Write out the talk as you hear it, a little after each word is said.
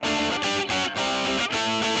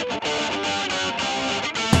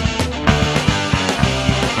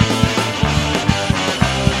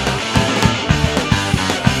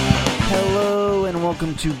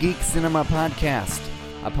to Geek Cinema Podcast,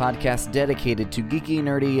 a podcast dedicated to geeky,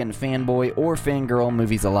 nerdy, and fanboy or fangirl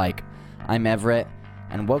movies alike. I'm Everett,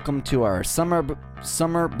 and welcome to our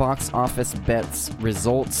summer box office bets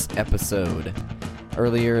results episode.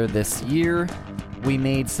 Earlier this year, we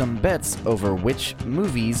made some bets over which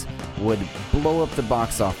movies would blow up the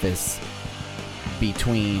box office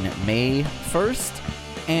between May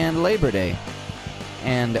 1st and Labor Day.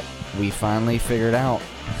 And we finally figured out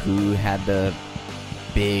who had the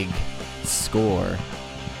big score.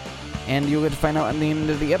 And you'll get to find out at the end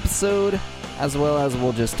of the episode, as well as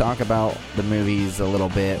we'll just talk about the movies a little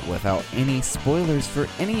bit without any spoilers for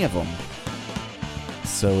any of them.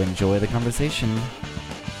 So enjoy the conversation.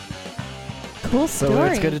 Cool story. So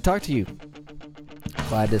it's good to talk to you.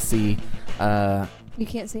 Glad to see You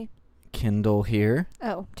can't see? Kendall here.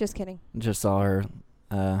 Oh, just kidding. Just saw her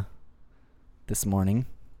this morning.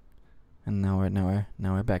 And now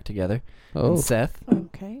we're back together. Oh, And Seth.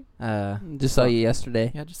 Okay. just saw you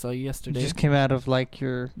yesterday. Yeah, just saw you yesterday. Just came out of like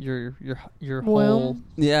your Well, hole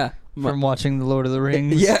Yeah. from watching The Lord of the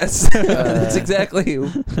Rings. Yes, that's exactly.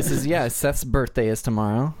 This is Seth's birthday is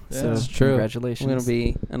tomorrow. Yeah, so that's true. Congratulations. I'm gonna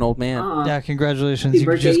be an old man. Yeah, congratulations. Happy You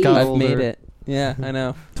birthday, just got I've older. made it. Yeah, I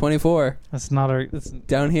know. 24. That's not our. That's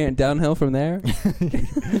Downhill from there.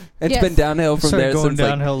 It's Yes. been downhill from started there going since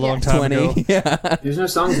downhill a long Yes. time 20. ago. Yeah. There's no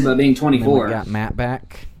songs about being And then we 24. got Matt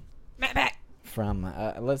back Matt back. from,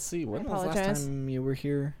 let's see, when was the last apologize. time you were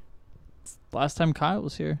here? Last time Kyle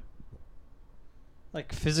was here.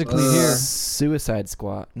 Like physically here. Suicide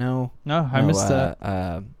Squad. No. No, I missed that.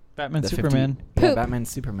 Batman the 50 Superman. Yeah, Poop. Batman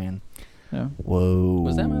Superman. Yeah. Whoa.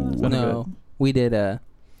 Was that my last Been one? a No. We did a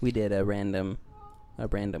random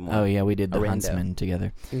one. Oh, yeah, we did the A rando. Huntsman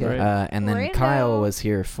together. Yeah. Right. And then Rando. Kyle was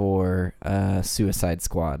here for Suicide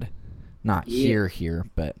Squad. Not Yeah. here,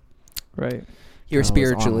 but Right. You're Kyle was on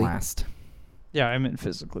spiritually. last. Yeah, I meant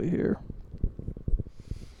physically here.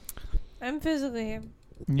 I'm physically here,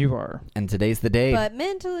 You are. And today's the day. but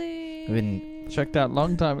mentally. We've been Checked out a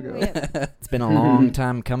long time ago. Yeah. It's been a long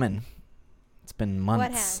time coming. It's been months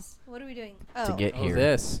What has? What are we doing? Oh, to get Oh, here.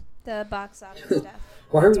 this. the box office stuff.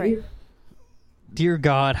 Why are That's we right. here? Dear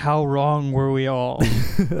God, how wrong were we all?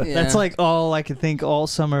 That's like all I could think all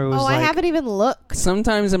summer was Oh, like. I haven't even looked.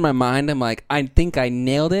 Sometimes in my mind, I'm like, I think I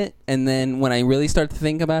nailed it, and then when I really start to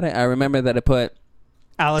think about it, I remember that I put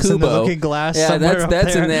Alice in the Kubo. Looking Glass. Yeah, somewhere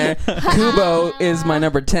that's up in there. Kubo is my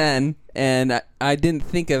number 10, and I didn't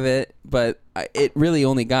think of it, but it really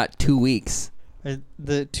only got 2 weeks.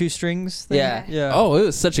 The two strings thing? Yeah. Yeah. Oh, it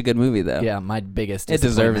was such a good movie, though. Yeah, my biggest It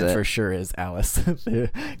deserves disappointment it. for sure is Alice,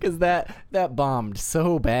 because that bombed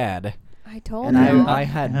so bad, I told and you. I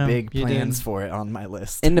had Yeah, big you plans did. for it on my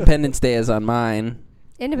list. Independence Day is on mine.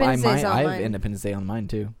 Independence Day is on I have mine. Independence Day on mine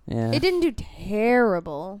too. Yeah. It didn't do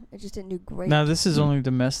terrible. It just didn't do great. Now this is only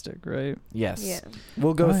domestic, right? Yes. Yeah.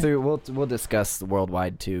 We'll go Alright. through. We'll discuss the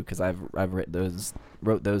worldwide too, because I've wrote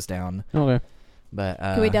those down. Okay. But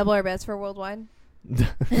Can we double our bets for worldwide?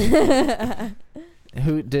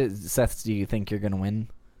 Who did Seth? Do you think you're gonna win?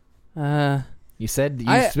 Uh, You said you've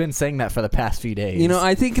I- been saying that for the past few days. you know,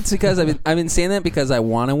 I think it's because I've been saying that because I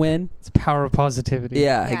want to win. It's power of positivity.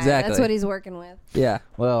 Yeah, Yeah, exactly. That's what he's working with. Yeah.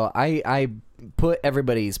 Well, I put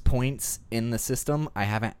everybody's points in the system. I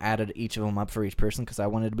haven't added each of them up for each person because I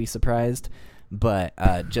wanted to be surprised. But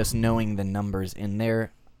just knowing the numbers in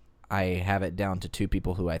there, I have it down to 2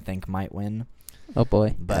 people who I think might win. Oh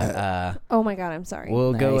boy. But Oh my God, I'm sorry.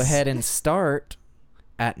 we'll go Nice. ahead and start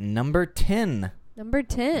at number 10 Number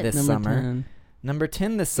 10. this Number summer. 10. Number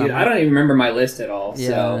 10 this Dude, summer. I don't even remember my list at all. Yeah.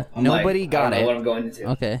 So I'm Nobody like, got I don't it. know what I'm going into.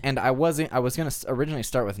 Okay. And I was going to originally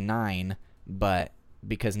start with 9, but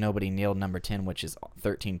because nobody nailed number 10, which is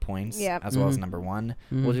 13 points, Yep. as well as Mhm. number 1,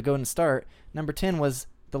 Mhm. we'll just go ahead and start. Number 10 was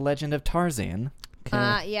The Legend of Tarzan.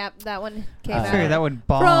 Okay. Yeah, that one came I I figured out. that would From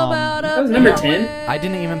bomb. out That of was number 10? nowhere. I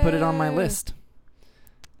didn't even put it on my list.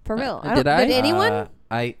 For real. Did I? Did anyone?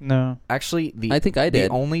 I No. actually I think I the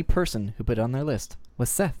did. only person who put it on their list was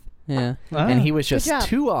Seth, Yeah. and he was Good just job.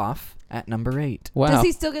 2 off at number 8. Wow. Does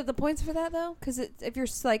he still get the points for that though? Because if you're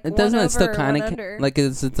like It one doesn't over it still or kind one of under. like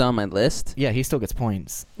it's on my list? Yeah, he still gets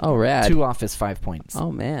points. Oh, rad. 2 off is 5 points.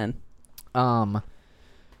 Oh man.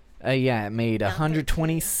 Yeah, it made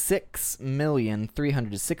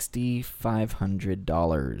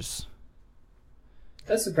 $126,360,500.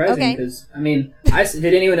 That's surprising Okay. because, I mean,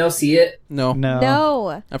 did anyone else see it? No.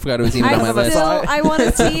 No. I forgot it was even on my I list. want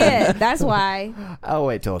to see it. That's why. I'll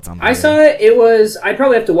wait till it's on. I saw it. It was, I'd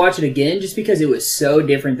probably have to watch it again just because it was so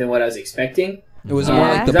different than what I was expecting. It was Yeah. more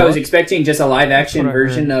like the Because I was book. expecting just a live action That's what I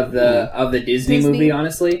version heard. of the Disney Disney. movie,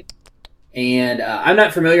 honestly. And I'm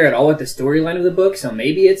not familiar at all with the storyline of the book, so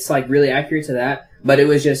maybe it's like really accurate to that. but it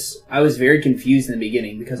was just I was very confused in the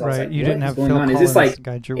beginning because I was Right, like, you what didn't is have going Phil on? Is this Collins like to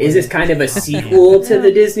guide your is way. this kind of a sequel to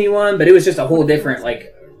the Disney one? But it was just a whole different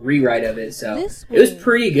like rewrite of it. So This it was way.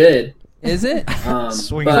 pretty good. Is it?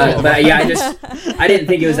 Swing But vote. yeah, I didn't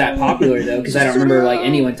think it was that popular though because I don't remember like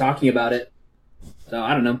anyone talking about it. So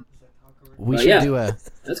I don't know. We But should yeah. do a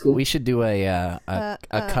That's cool. we should do a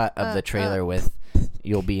cut of the trailer with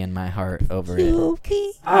 "You'll Be in My Heart" over it. Oh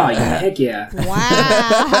yeah, heck yeah.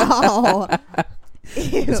 Wow.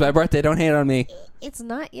 It's my birthday. Don't hate on me. It's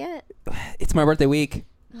not yet. It's my birthday week.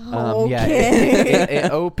 Yeah, Okay.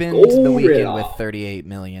 it opened Go the weekend real. with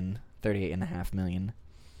 38.5 million.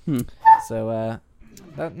 So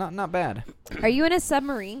not bad. Are you in a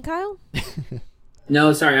submarine, Kyle?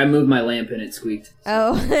 No, sorry, I moved my lamp and it squeaked.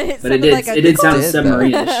 Oh, it But it sounded did. like a It did sound Did, though.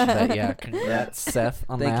 submarine-ish. But yeah, congrats, Seth,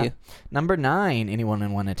 on Thank that. you. Number 9.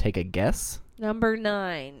 Anyone want to take a guess? Number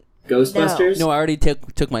 9. Ghostbusters. No, I already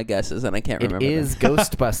took my guesses and I can't It remember. is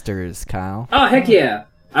Ghostbusters, Kyle. Oh heck yeah!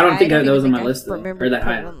 I don't think that even was on think my I list though, remember or that to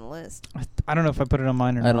put high. it on the list. I don't know if I put it on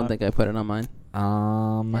mine or them. not. I don't think I put it on mine.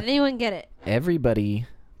 Did anyone get it? Everybody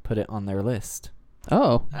put it on their list.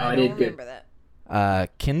 Oh. I don't did good. remember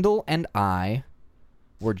that. Kindle and I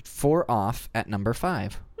were 4 off at number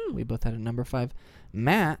 5. We both had it at number 5.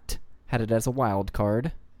 Matt had it as a wild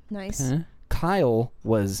card. Nice. Huh? Kyle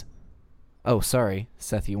was... Oh, sorry.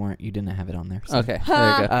 Seth, you didn't have it on there. So. Okay.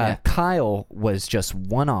 There you go. Yeah. Kyle was just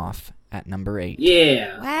 1 off at number 8.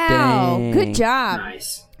 Yeah, Wow. Dang. Good job.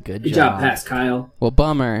 nice. Good Good job, Pass Kyle. Well,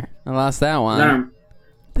 bummer. I lost that I one.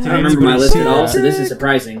 don't remember my list at all, so this is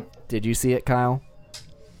surprising. Did you see it, Kyle?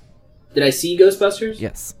 Did I see Ghostbusters?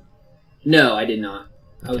 Yes. No, I did not.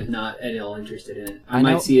 I was Okay. not at all interested in it. I I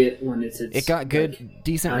know- might see it when it's It got good, like,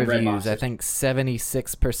 decent on reviews. Redbox. I think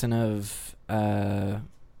 76% of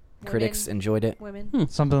critics enjoyed it. Women.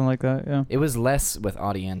 Something like that, yeah. It was less with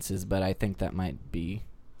audiences, but I think that might be...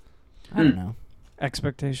 I don't know.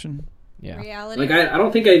 Expectation. Yeah. Reality. Like I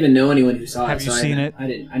don't think I even know anyone who saw it. Have you so seen I it?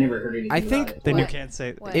 I never heard anything. I about think- it. Then you What? can't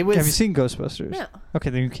say... What? It was... Have you seen Ghostbusters? No.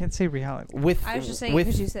 Okay, then you can't say reality. With, I was just saying with,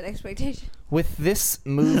 because you said expectation. with this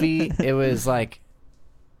movie, it was like...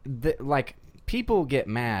 like, people get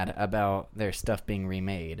mad about their stuff being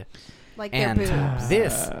remade. Like their And boobs.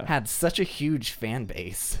 this had such a huge fan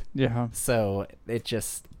base. Yeah. So it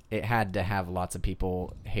had to have lots of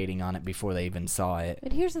people hating on it before they even saw it.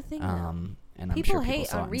 But here's the thing, though. And I'm People sure people hate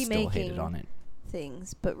saw on it and still hated remaking on it.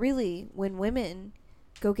 things, but really, when women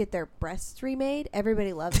go get their breasts remade,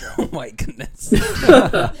 everybody loves Oh it. my goodness.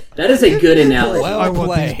 That is a good analogy. Well I want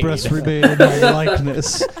these played. breasts remade in my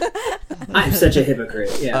likeness. I'm such a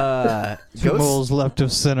hypocrite. Yeah. Two moles left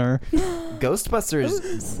of center.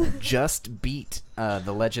 Ghostbusters just beat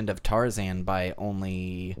The Legend of Tarzan by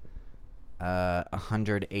only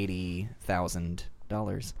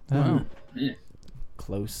 $180,000. Wow. Yeah.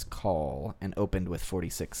 Close call, and opened with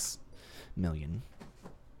 46 million.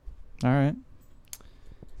 All right.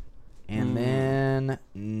 And then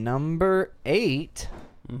number 8,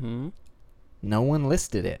 Mm-hmm. no one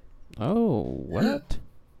listed it. Oh, what?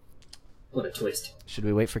 What a twist. Should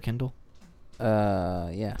we wait for Kindle?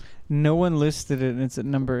 Yeah. No one listed it, and it's at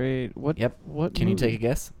number 8. What? Yep. What? Can you movie? take a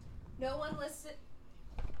guess? No one listed.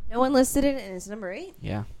 No one listed it, and it's number 8.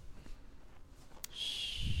 Yeah.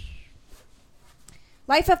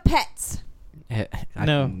 Life of Pets.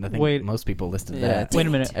 No, I think wait. most people listed Yeah, that. Wait a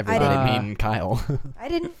minute. Everybody didn't. mean Kyle. I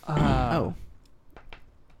didn't. Oh.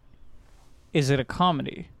 Is it a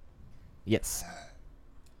comedy? Yes.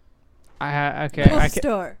 Okay. I can,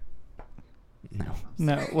 Store. No.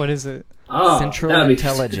 no. What is it? Oh, Central that'd be-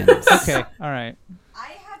 Intelligence. Okay. All right. I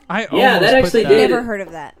have I Yeah, almost that put actually that. did. never heard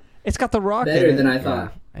of that. It's got the Rock Better in than it. I Yeah.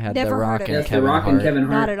 thought. It had Never The heard Rock of and it. That's Kevin The Rock Hart. and Kevin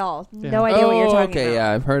Hart. Not at all. Yeah. No idea what you're Oh, talking okay. about.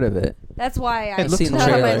 Yeah, I've heard of it. That's why I It it's looks not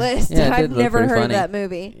on my trailer. list. Yeah, it I've did look never pretty heard funny. of that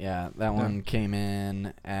movie. Yeah, that one came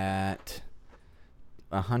in at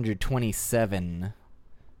 127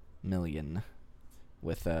 million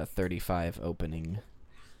with a 35 opening.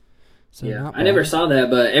 So Yeah, not I never bad. saw that,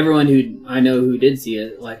 but everyone who I know who did see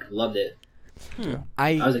it like loved it.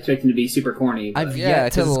 I was expecting to be super corny. But I've Yeah,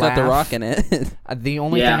 yet to because it's got the laugh. Rock in it. The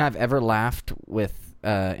only Yeah. thing I've ever laughed with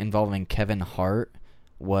involving Kevin Hart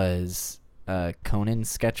was Conan's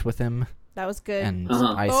sketch with him That was good. and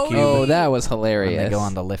Uh-huh. Ice Oh, Cube. Oh, that was when hilarious. they go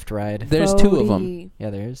on the lift ride. There's 2 of them, Bodhi. Yeah,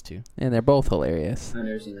 there is 2. and they're both hilarious. I've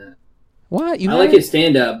never seen that. What? You I like haven't? his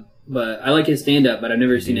stand up, but I've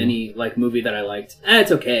never seen any like movie that I liked.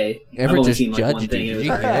 It's okay. I've Ever only just seen like one judged thing. you? And it Did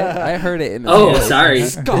was you like, hear it? I heard it in the oh, voice. sorry.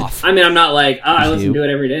 Scoff. I mean, I'm not like I You. listen to it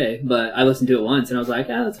every day, but I listened to it once and I was like,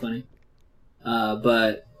 that's funny.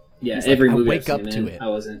 But yeah, He's like, every "I movie wake I've up seen, to man, it." I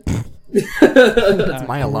wasn't. That's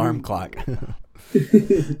my alarm clock.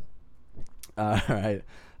 All right.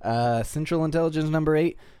 Central Intelligence number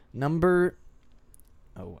 8.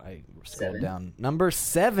 I scrolled 7. down. Number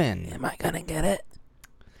 7. Am I gonna get it?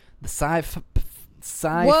 The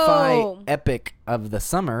sci-fi Whoa. epic of the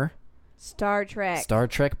summer, Star Trek. Star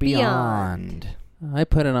Trek Beyond. I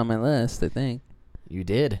put it on my list, I think. You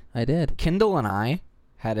did. I did. Kindle and I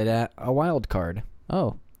had it at a wild card.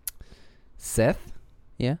 Oh. Seth,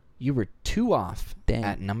 Yeah? you were 2 off Dang.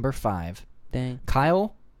 at number 5. Dang.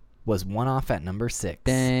 Kyle was 1 off at number 6.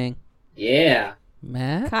 Dang. Yeah.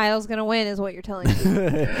 Matt? Kyle's gonna win, is what you're telling me.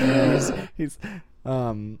 he's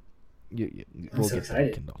I'm we'll so get to that,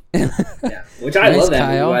 excited. Kindle. Yeah. Which I Nice, love that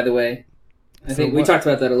Kyle. movie, by the way. I So think we what- talked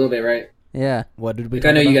about that a little bit, right? Yeah. What did we Like, talk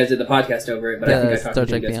I know about? you guys did the podcast over it, but I think I talked Star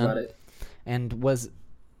to you Trek guys about Beyond. it. And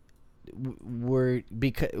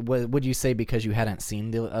would you say because you hadn't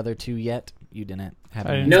seen the other 2 yet, you didn't have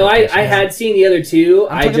any No, I expectations? had seen the other 2.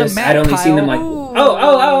 I'm talking to I'd Matt, only seen them like,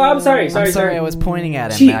 Kyle. I'm sorry. I'm sorry, I was pointing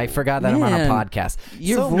at him. Gee. I forgot that I'm on a Man, podcast.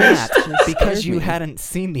 your So voice Matt, just because scared you me. hadn't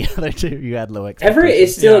seen the other 2, you had low expectations. Everett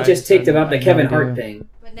is still Yeah, just I ticked about the had Kevin no Hart idea. thing.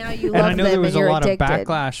 But now you And love I know them there was and you're a lot addicted. of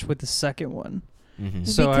backlash with the second one. Mhm.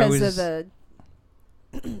 So I because was- of the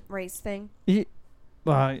race thing.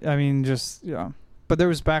 I mean, just yeah. But there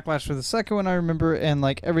was backlash for the second one, I remember, and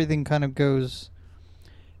like everything kind of goes.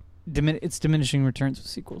 It's diminishing returns with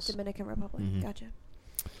sequels. Dominican Republic. Mhm. Gotcha.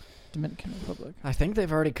 Dominican Republic. I think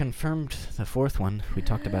they've already confirmed the 4th one. We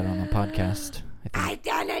talked about it on the podcast. I think.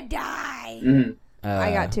 gonna die. Mhm.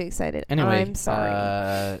 I got too excited. Anyway, I'm sorry.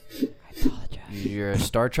 I apologize. Your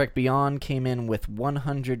Star Trek Beyond came in with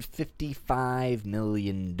 $155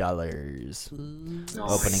 million, opening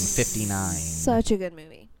 59 Such a good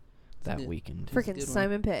movie. that Yeah. weekend. a Freaking good one.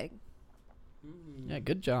 Simon Pegg. Yeah,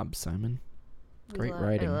 good job, Simon. Great I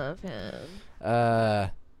writing. love him.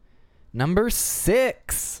 Number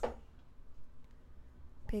 6.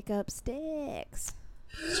 Pick up sticks.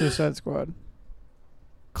 Suicide Squad.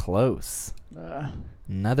 Close.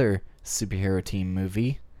 Another superhero team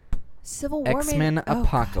movie. Civil War. X-Men made- oh,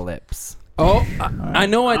 Apocalypse. Oh, I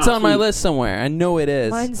know it's on my Sweet. list somewhere. I know it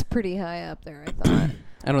is. Mine's pretty high up there, I thought.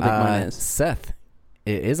 I don't think mine is. Seth,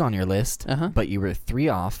 it is on your list, Uh-huh. but you were 3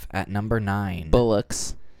 off at number 9.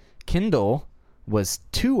 Bullocks. Kindle was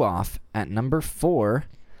 2 off at number 4.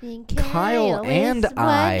 And Kyle and was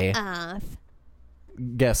I- one off.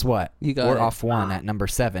 Guess what? You got We're it. off 1 at number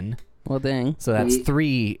 7. Well, dang. So that's Sweet.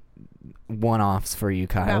 3 one-offs for you,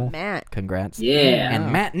 What about Kyle. Matt? Congrats. Yeah.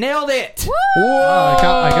 And Matt nailed it! Whoa! Oh,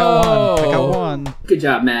 I got one. Good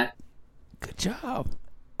job, Matt. Good job.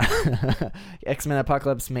 X-Men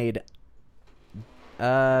Apocalypse made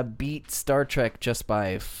beat Star Trek just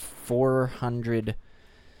by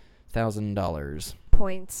 $400,000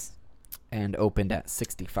 Points. and opened at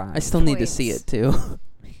 65. I still need to Points. see it too.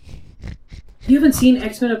 You haven't seen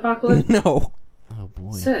X-Men Apocalypse? No. Oh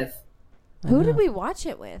boy. Seth. Who did we watch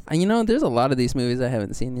it with? You know, there's a lot of these movies I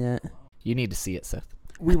haven't seen yet. You need to see it, Seth.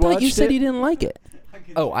 I thought you said you didn't like it.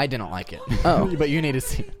 Oh, I didn't like it. Oh. But you need to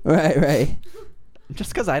see it. Right.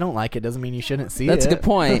 Just because I don't like it doesn't mean you shouldn't see That's it. a good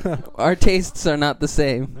point. Our tastes are not the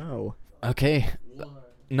same. No. Okay.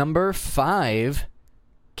 Number 5,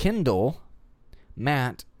 Kindle,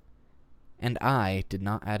 Matt, and I did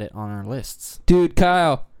not add it on our lists. Dude,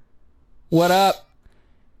 Kyle. What up?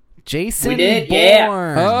 Jason We did?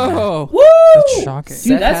 Bourne. Yeah. Oh. Woo! That's shocking. Seth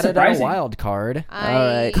Dude, that's had it on a surprising. wild card.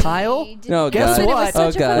 right. Kyle? No, Guess God. what?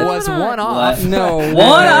 Oh, God. Was one off. What? No. One Number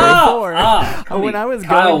off! 4. Ah, When I was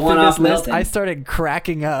Kyle, going one through this off list, Milton. I started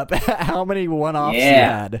cracking up at how many one-offs you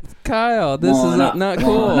Yeah. had. Kyle, this is One off. not One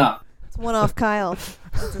cool. off. It's one off Kyle.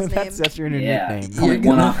 That's his name. That's your new Yeah. nickname. Call me You're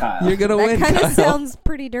one gonna- off Kyle. You're gonna That win, kind Kyle. of sounds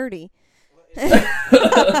pretty dirty.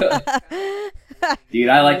 Dude,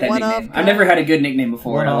 I like that One off nickname. I've never had a good nickname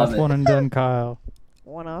before, One and I off, love it. one and done, Kyle.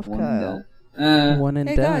 One off One Kyle. and One and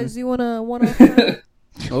Hey done. guys, you want a one off Kyle?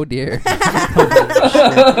 Oh dear. Uh,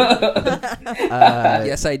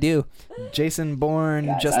 Yes, I do. Jason Bourne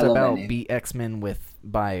Guys, just I love that about name. beat X-Men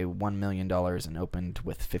by $1 million and opened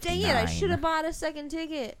with 59. Dang it, I should have bought a second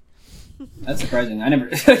ticket. That's surprising. I never.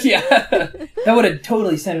 Yeah, that would have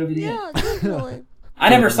totally sent it over the edge. Yeah, definitely. I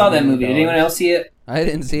never saw that movie. Did anyone else see it? I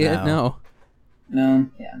didn't see it. No. No.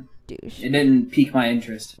 Yeah. Douche. It didn't pique my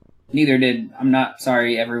interest. Neither did. I'm not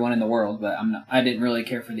sorry, everyone in the world, but I didn't really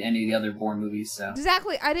care for any of the other Bourne movies. So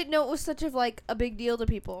Exactly. I didn't know it was such of like a big deal to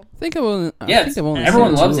people. I think I've only. yeah,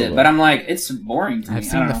 everyone loves two it, of but them. I'm like, it's boring to me. I've I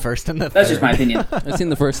seen don't the know. first and the third. That's just my opinion. I've seen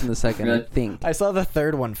the first and the second. I Really? think. I saw the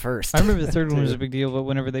third one first. I remember the third one was a big deal, but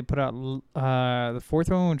whenever they put out the fourth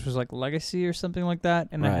one, which was like Legacy or something like that,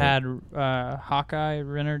 and Right. it had Hawkeye,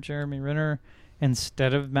 Jeremy Renner,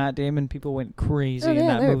 instead of Matt Damon, people went crazy, Oh, yeah, and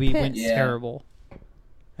that they were movie went pissed. Yeah. terrible.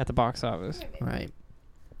 at the box office. Right.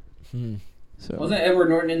 So Wasn't Edward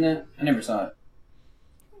Norton in that? I never saw it.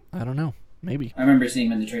 I don't know. Maybe. I remember seeing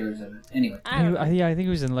him in the trailers of it. Anyway. I don't know. yeah, I think he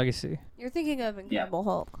was in Legacy. You're thinking of Incredible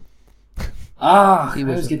Hulk. I was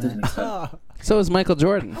always get in those mixed up. So is Michael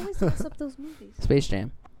Jordan. I always mix up those movies. Space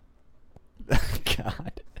Jam.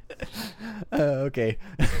 God. Okay.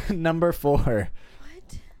 Number 4. What?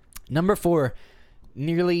 Number 4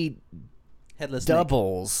 nearly Headless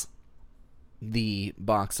doubles the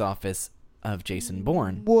box office of Jason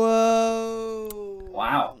Bourne. Whoa.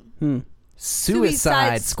 Wow.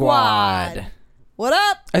 Suicide Squad. What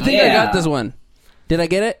up? I think I Yeah. got this one. Did I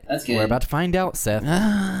get it? That's good. We're about to find out, Seth.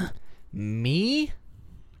 Ah. Me?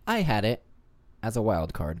 I had it as a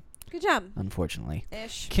wild card, Good job. unfortunately.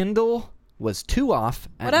 Ish. Kindle was 2 off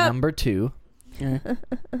at What up? number 2. Yeah.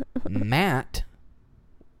 Matt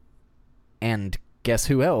and guess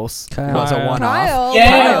who else Kyle. was a 1 off. Kyle.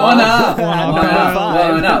 Yeah, one up. One up. One up.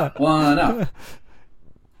 Five. One up. One up.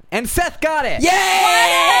 And Seth got it.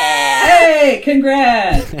 Hey,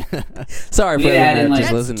 congrats. Sorry for We everyone added, that like- just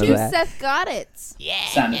That's listened to 2 that. Seth got it.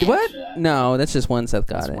 Sounded What? good for that. No, that's just one Seth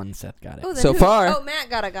got That's it. one Seth got it. Oh, then So who- far- Oh, Matt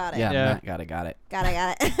got it. Yeah, Yeah. Matt got it. Got it. Got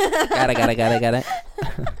it.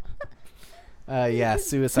 Yeah,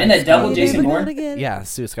 Suicide And that double Squad. Jason Bourne? Yeah,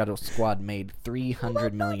 Suicide Squad made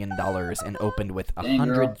 $300 million and opened with Dang,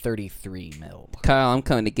 girl. 133 mil. Kyle, I'm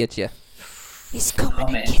coming to get you. He's coming Oh,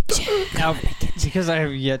 to man. get you. Now, because I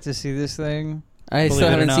have yet to see this thing, I Believe still it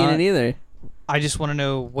or haven't seen not. it either. I just want to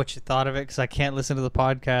know what you thought of it because I can't listen to the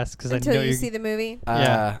podcast because I Until know you you're see the movie.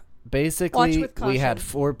 Yeah. Basically, Watch with we had caution.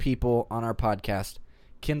 4 people on our podcast.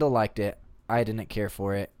 Kendall liked it. I didn't care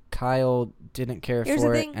for it. Kyle didn't care Here's for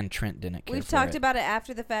the it. thing. And Trent didn't care We've for talked it. about it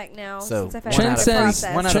after the fact now. So, since I've one had out Trent of the four- says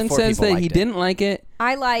process. one out of Trent 4 says people that he liked it. didn't like it,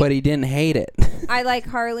 I like but he didn't hate it. I like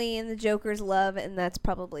Harley and the Joker's love, and that's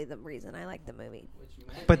probably the reason I like the movie.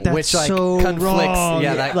 But that's Which like so conflicts. wrong.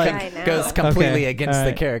 Yeah, that like, I know. goes completely Okay, against the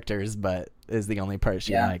alright. characters, but is the only part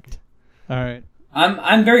she Yeah. liked. all right.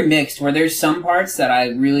 I'm very mixed. Where there's some parts that I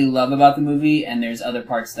really love about the movie, and there's other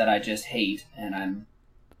parts that I just hate, and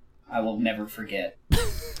I will never forget.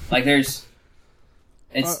 Like there's,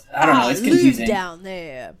 it's I don't know, it's confusing. Down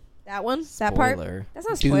there. That one. That part. Spoiler. That's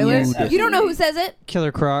not Dude. spoilers. Yes, You don't know who says it.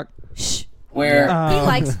 Killer Croc. Shh. Where He Um,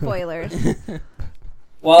 likes spoilers.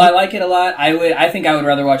 while I like it a lot, I think I would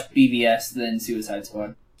rather watch BVS than Suicide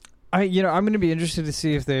Squad. I'm going to be interested to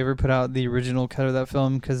see if they ever put out the original cut of that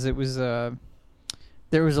film because it was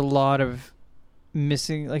there was a lot of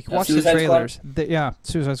missing. Like watch the Suicide trailers.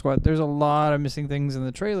 Suicide Squad. There's a lot of missing things in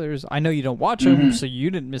the trailers. I know you don't watch them, Mhm. so you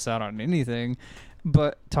didn't miss out on anything.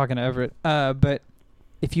 But talking to Everett, but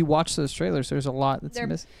if you watch those trailers, there's a lot that's There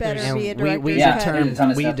missing. better And be a we director's Yeah, cut. there's a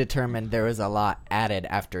ton of stuff. determined there was a lot added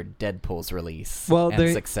after Deadpool's release Well, and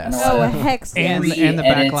they- success. Oh, heck and yes. and the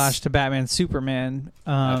Re-edits. backlash to Batman Superman.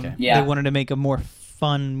 Okay. Yeah. They wanted to make a more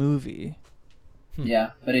fun movie.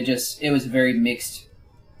 Yeah, but it was a very mixed,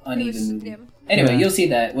 uneven movie. yeah. Anyway, Yeah. you'll see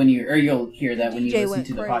that you'll hear that when you DJ listen went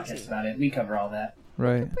to the crazy. podcast about it. We cover all that.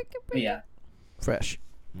 Right. But yeah, Fresh.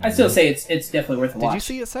 I still say it's definitely worth a Did watch. you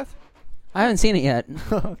see it, Seth? I haven't seen it yet.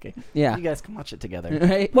 Okay. Yeah. You guys can watch it together.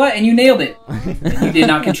 Right? What? And you nailed it. You did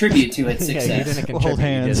not contribute to its Yeah, success. you didn't Hold contribute.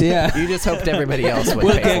 hands. You, Yeah. you just hoped everybody else would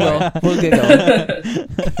We'll pay for giggle. it. We'll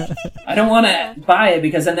giggle. I don't want to buy it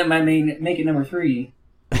because then that might make it number 3.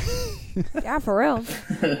 Yeah, for real.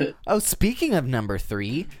 Oh, speaking of number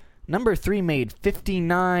 3 made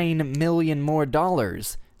 $59 million more than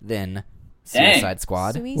Dang. Suicide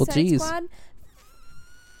Squad. Suicide geez. Squad.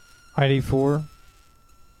 ID4.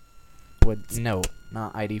 No,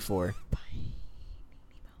 not ID4.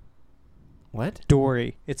 What?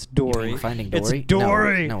 Dory. It's Dory. Finding It's Dory?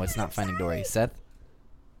 Dory. No, it's not Finding Dory. Seth?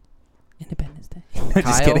 Independence Day. Kyle,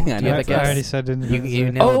 Just kidding. do I you know. have a I guess? already said Independence You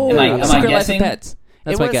Day. know. Oh, Am I Secret Life guessing? of Pets.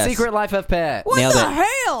 That's It my was guess. Secret Life of Pets, What Nailed the it. hell?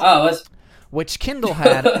 Oh, let's. which Kindle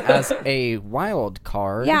had as a wild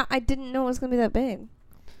card. Yeah, I didn't know it was gonna be that big.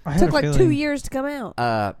 I It had took a like 2 feeling. years to come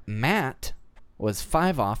out. Matt was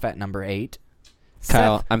 5 off at number 8.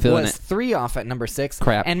 Kyle, Seth I'm feeling was it. 3 off at number 6.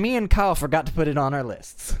 Crap. And me and Kyle forgot to put it on our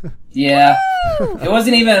lists. Yeah, it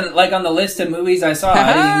wasn't even like on the list of movies I saw.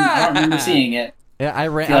 I don't remember seeing it. Yeah, I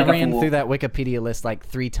Feel like a ran fool. through that Wikipedia list like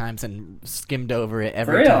 3 times and skimmed over it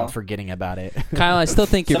every real? time, forgetting about it. Kyle, I still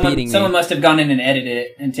think you're beating Someone me. must have gone in and edited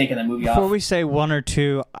it and taken the movie Before off. we say 1 or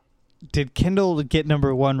 2, did Kindle get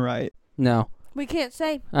number 1 right? No, We can't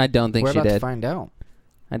say. I don't think We're she about to did. find out.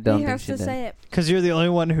 I don't He think has she to did. say it. Because you're the only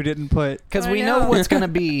one who didn't put. Because I we know know. what's going to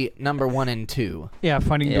be number 1 and 2. Yeah,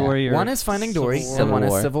 Finding Yeah. Dory. Or One is Finding Dory, Civil and War. one is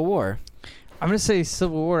War. Civil War. I'm gonna say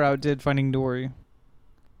Civil War outdid Finding Dory.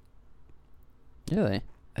 Really?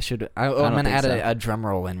 I'm don't gonna think add so. a drum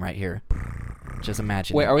roll in right here. Just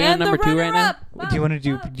imagine. Wait, it. are we on And the number 2 right now? runner-up. Do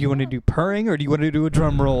you want to do purring or do you want to do a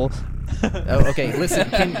drum roll? Oh, okay. Listen,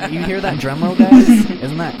 can you hear that drum roll, guys?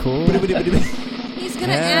 Isn't that cool? He's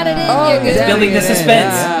gonna add it in. Oh, You're it's good. building the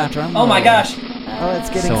suspense. Yeah, drum Oh my roll. gosh. Oh, it's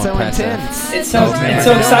getting So so, impressive. intense. It's so man. it's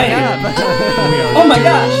so exciting. Oh my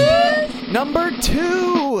gosh. Number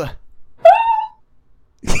 2.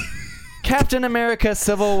 Captain America: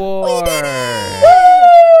 Civil War.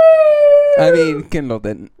 I mean, Kindle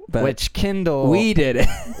didn't, but Which Kindle we did it.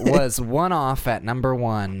 was one off at number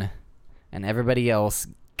 1, and everybody else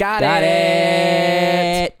got Got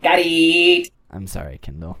it. Got it. I'm sorry,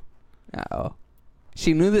 Kindle. Oh,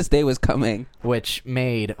 she knew this day was coming. Which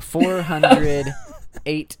made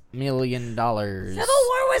 $408 million. Civil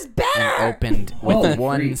War was better. And opened Holy with freak.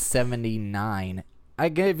 179. I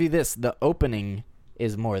gave you this. The opening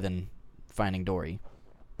is more than Finding Dory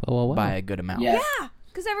Well, by a good amount. Yeah. Yeah,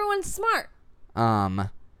 because everyone's smart.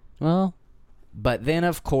 well, But then,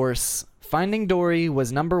 of course, Finding Dory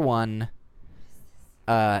was number 1.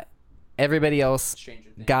 Everybody else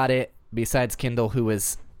got it besides Kindle, who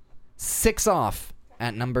was 6 off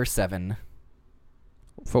at number 7.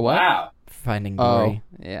 for what? Wow. Finding Oh, Dory.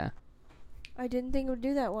 yeah. I didn't think it would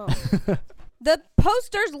do that well. The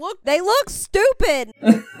posters look stupid.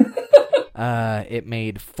 It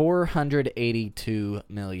made $482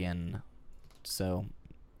 million. So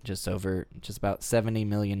just about 70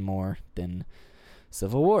 million more than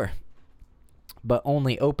Civil War. But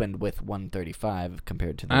only opened with 135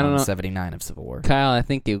 compared to the I don't know. 179 of Civil War. Kyle, I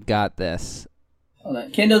think you got this. Hold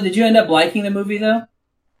on. Kendall, did you end up liking the movie though?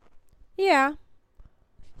 Yeah,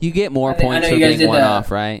 You get more I know points for you guys being did one that.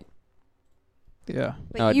 off, right? Yeah.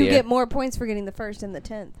 but Oh, you dear. get more points for getting the first and the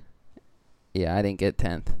 10th. Yeah, I didn't get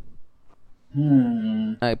 10th.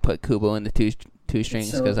 Hmm. I put Kubo in the two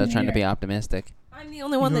strings so because I was trying to weird. be optimistic. I'm the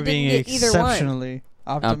only one You that were being didn't get either one. exceptionally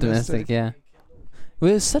Optimistic, yeah.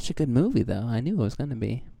 Well, it was such a good movie, though. I knew it was going to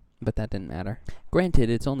be, but that didn't matter. Granted,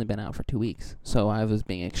 it's only been out for 2 weeks, so I was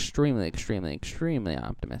being extremely, extremely, extremely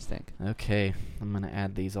optimistic. Okay, I'm going to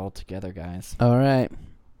add these all together, guys. All right.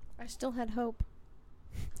 I still had hope.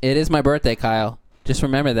 It is my birthday, Kyle. Just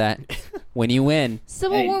remember that when you win.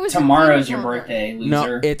 Civil Hey, War was tomorrow's your beautiful. birthday, loser.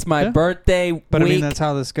 No, it's my Yeah. birthday But I week. mean, that's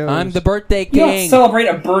how this goes. I'm the birthday You don't king. celebrate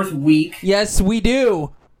a birth week. Yes, we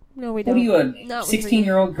do. No, we What don't. are you, a Not with me.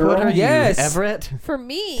 16-year-old girl? What are Yes. you, Everett? For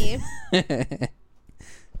me,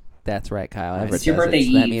 That's right, Kyle. It's Everett your does birthday it,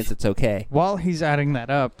 so that eve. means it's okay. While he's adding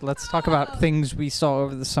that up, let's talk about things we saw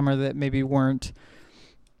over the summer that maybe weren't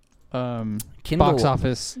Kindle, box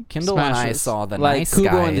office Kindle and I smashes. saw The Like Nice Kubo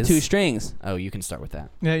Guys. and the 2 strings. Oh, you can start with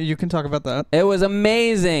that. Yeah, you can talk about that. It was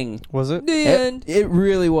amazing. Was it? the end. It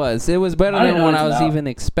really was. It was better I didn't than know what what I it's was about. even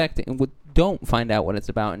expecting. Don't find out what it's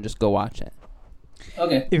about and just go watch it.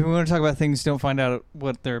 Okay. If we want to talk about things, don't find out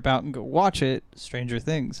what they're about and go watch it. Stranger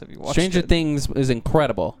Things. Have you watched Stranger it? Things is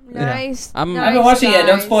incredible. Nice. I'm- nice I haven't watched it yet.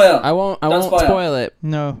 Don't guys. spoil. I won't Don't spoil. spoil it,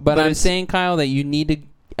 No, but I'm it's- saying, Kyle, that you need to.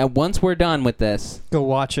 Once we're done with this, go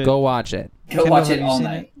watch it. go watch it. Go Kendall, watch have it you all seen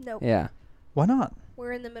night. Nope. Yeah, Why not?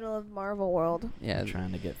 We're in the middle of Marvel World. yeah. I'm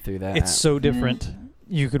trying to get through that. It's so different.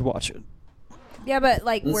 You could watch it. Yeah, but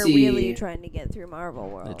like Let's we're see. really trying to get through Marvel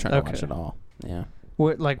They're World. trying to Okay. watch it all. Yeah.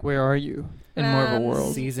 What? Like, where are you in Marvel Um,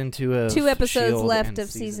 World? Season 2 of 2 episodes S.H.I.E.L.D. left and of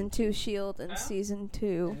season 2 Shield and season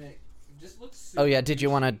 2. Oh yeah, did you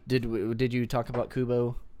want to did you talk about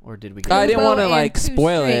Kubo or did we? I didn't Kubo want to and like 2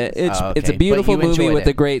 spoil it. strings. It's Oh, it's a okay. beautiful But you movie enjoyed with it.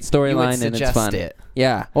 a great You would storyline and it's suggest fun. it.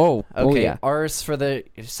 Yeah. Oh. Oh Okay, yeah. ours for the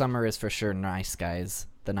summer is for sure Nice Guys.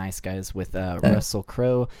 The Nice Guys with Russell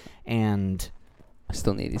Crowe and I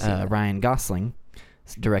still need to see that. Ryan Gosling.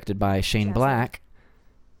 It's directed by Shane Jasmine. Black.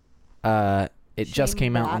 It just Shane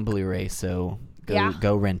came out on Black. Blu-ray, so Yeah.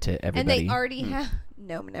 go rent it, everybody. And they already have.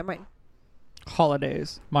 No, never mind.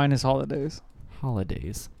 Holidays. Mine is Holidays.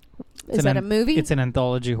 Holidays. It's Is an that a movie? It's an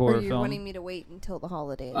anthology or horror you're film. wanting me to wait until the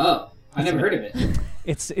holidays? Oh, I never heard of it.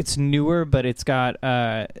 It's newer, but it's got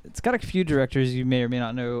a few directors you may or may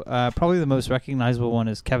not know. Probably the most recognizable one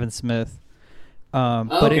is Kevin Smith.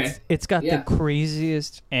 But okay. it's got Yeah. the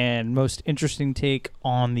craziest and most interesting take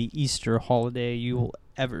on the Easter holiday you will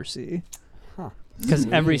ever see. Huh. Because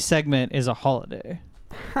every segment is a holiday.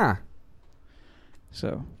 Huh.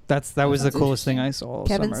 So that was the That's coolest thing I saw all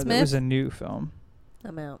Kevin summer. That was Smith? a new film.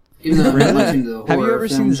 I'm out. Even though I'm Really? not much into the Have you horror ever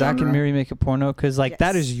film seen Zack genre. and Mary Make a Porno? Because that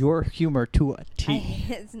Yes. is your humor to a T.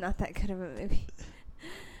 It's not that good of a movie.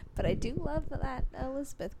 But I do love that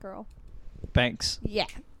Elizabeth girl. Banks. Yeah,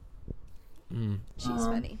 Mm. she's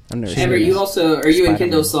funny. I've never Shane seen Amber, it. you also, or you and Spider-Man.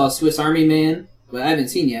 Kendall saw Swiss Army Man but I haven't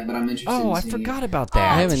seen yet. But I'm interested. Oh, in I seeing forgot it. about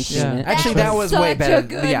that. I haven't seen Yeah. it. Actually, That's that was such way a better.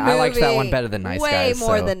 good Yeah, I liked that movie. one better than Nice Way Guys.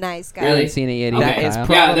 more so than Nice Guys. I haven't seen it yet. Okay. either, That is Kyle.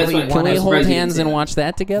 Yeah, that's probably what- one Can of we I'm the hold surprised you hands didn't and say watch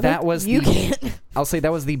that together? That was You the. can't. I'll say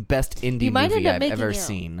that was the best indie You might movie end up I've making ever out.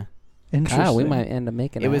 seen. Interesting. Kyle, we might end up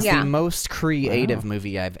making It was Yeah. the most creative Wow.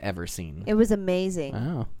 movie I've ever seen. It was amazing.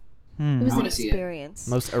 Wow. It was I an wanna see it. experience.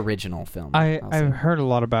 Most original film. I'll say. I've heard a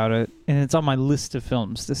lot about it, and it's on my list of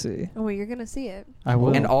films to see. Oh, well, you're gonna see it. I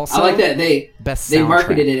will. And also, I like that best they soundtrack.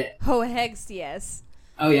 marketed it. Oh, hex, yes.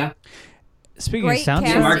 Oh yeah, Speaking Great of they casting.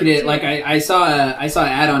 soundtrack, marketed it. too. Like I saw an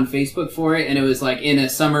ad on Facebook for it, and it was like in a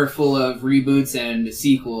summer full of reboots and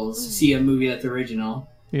sequels. See a movie that's original.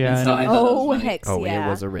 yeah, And so I thought that Oh, was funny. hex, Oh, yeah. it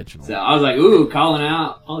was original. So I was like, ooh, calling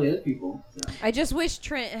out all the other people. So. I just wish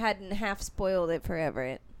Trent hadn't half spoiled it for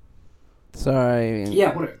Everett. Sorry.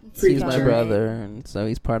 Yeah, what a He's freaking my Sorry. brother, and so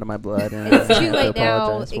he's part of my blood. And It's I too have to late now.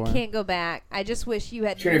 apologize It for him. can't go back. I just wish you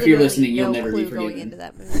had Trent, if you're literally listening, you'll no never be clue going forgiven. into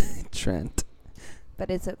that movie. Trent.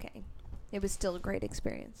 But it's okay. It was still a great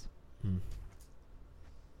experience.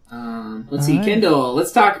 Let's see, Alright. Kendall.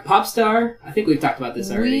 Let's talk pop star. I think we've talked about this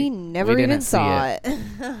We already. never We even didn't see saw it.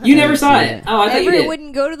 it. You never saw seen it. it. Oh, I thought you Everett did.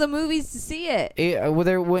 wouldn't go to the movies to see it.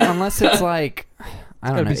 Unless it's like, I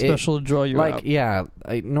gotta don't know. be special to draw you Like, out. yeah,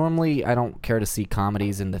 normally I don't care to see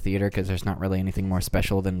comedies in the theater because there's not really anything more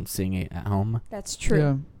special than seeing it at home. That's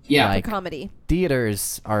true. Yeah. Like, For comedy.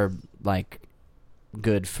 theaters are like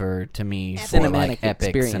good to me Epic. for like Cinematic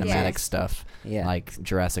epic experience. cinematic Yes. stuff Yeah. like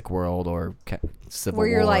Jurassic World or Civil Where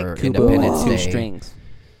you're War like, or Kubo Independence with two Day. strings.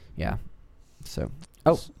 Yeah. So,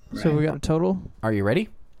 So we got a total. are you ready?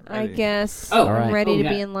 I guess. Oh, All right. I'm ready Oh, to yeah.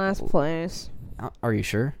 be in last place. Are you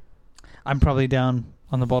sure? I'm probably down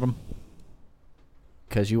on the bottom.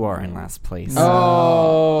 Because you are in last place.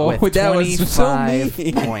 Oh, with that was so 25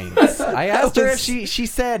 mean. points. I asked her if she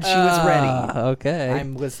said she was ready. Okay. I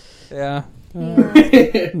was yeah.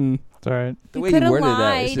 Yeah. Hmm. It's all right. The You way could you have worded that was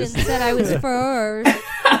lied just and said I was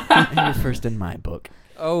first. you're first in my book.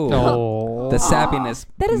 Oh. the sappiness.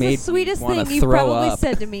 That is the made sweetest me wanna thing you've throw probably up.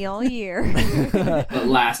 said to me all year. But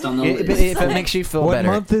last on the If list. it makes you feel What better,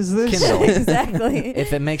 month is this? Kindle. Exactly.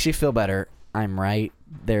 If it makes you feel better, I'm right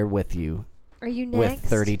there with you Are you with next?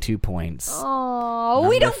 32 points. Oh,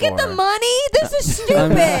 we Number don't get the 4. money. This is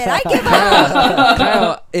stupid. I give up.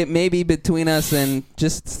 Kyle, it may be between us and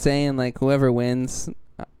just saying like whoever wins.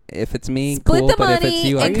 If it's me, Split cool. the But if it's money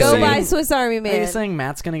you, I and can go see. buy Swiss Army Are you Man. saying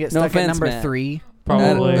Matt's going to get No stuck at offense, number Matt. 3?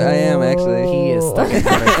 Probably. I am actually. He is stuck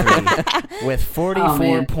at number 3 with 44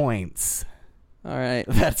 man. points. All right.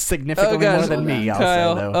 That's significantly gosh. more than me, I'll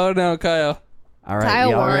Kyle. say, though. Oh no, Kyle. All right, Kyle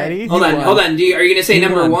y'all won. ready? Hold on. Are you going to say You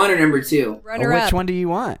number won. 1 or number 2? Runner Which up. one do you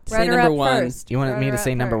want? Say Runner number up one. first. You want me to Runner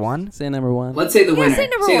say up number first. 1? Say number one. Let's say the Yeah, winner. say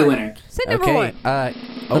number Say the one. winner. Say number Okay. one.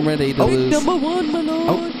 I'm ready to lose. Number one, my lord.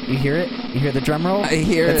 Oh, you hear it? You hear the drum roll? I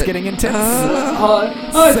hear It's it. getting intense. Oh,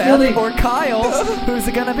 it's Seth building. or Kyle? Who's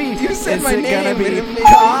it gonna be? You said is my it gonna name be and it made-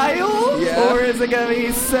 Kyle? Yeah. Or is it gonna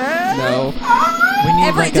be Seth? No. We need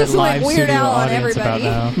Everett like a just went live Weird studio Al on audience about everybody.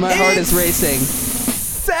 now. My heart is It's- racing.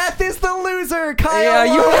 Seth is the loser. Kyle. Yeah,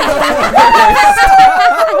 you won.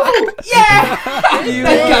 You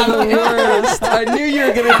are the worst. I knew you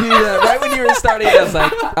were gonna do that. Right when you were starting, I was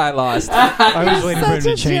like, I lost. I was waiting for him Such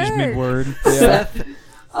to a change jerk. mid-word. Seth,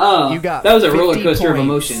 Oh, you got that was a 50 roller coaster of points.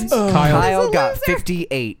 emotions. Kyle got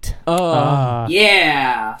 58. Oh.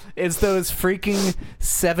 Yeah. It's those freaking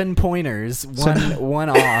 7-pointers, one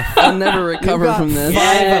off. I'll never You recover got from this. 5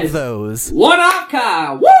 Yes. of those. One off,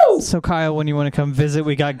 Kyle. Woo! So Kyle, when you want to come visit,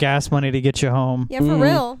 we got gas money to get you home. Yeah, for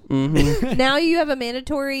real. Mm-hmm. Now you have a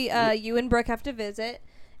mandatory. You and Brooke have to visit.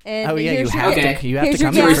 And Oh yeah, you here's your have Okay. to. You have Here's to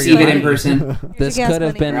your come here gas for Receive your it in money. person. Here's This your gas could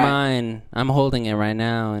have money. been Right. mine. I'm holding it right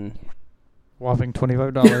now, and Whopping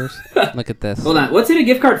 $25. look at this. Hold on. What's it a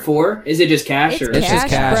gift card for? Is it just cash It's or? It's just cash,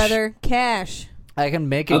 cash. brother. Cash. I can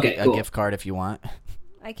make a, Okay, a cool. gift card if you want.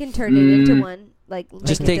 I can turn it into one. Like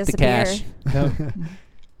Just make it take the disappear. cash.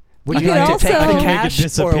 Would You you could like to take also- the Make it cash or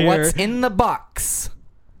disappear. what's in the box?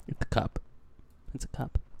 It's a cup. It's a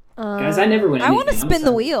cup. Guys, I never win I want to anything. I'm spin the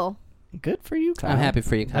sorry. wheel. Good for you, Kyle. I'm happy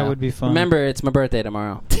for you, Kyle. That would be fun. Remember, it's my birthday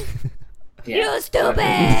tomorrow. Yeah. You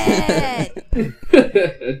stupid.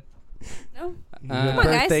 No. Your Come on, guys.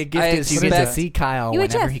 birthday gift I is you get to expect- see Kyle UHF.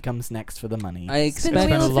 whenever he comes next for the money. I Spin the expect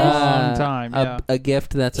wheel It's of been a fish. long time. Yeah. a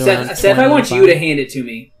gift that's around Seth, I want you to 25. hand it to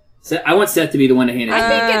me. I want Seth to be the one to hand it. I to me.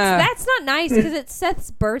 think Ah. that's not nice because it's Seth's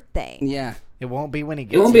birthday. Yeah. It won't be when he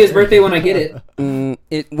gets It won't be here. his birthday when I get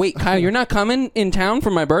it. Wait, Kyle, you're not coming in town for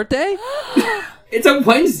my birthday? It's a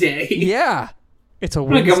Wednesday. Yeah. It's a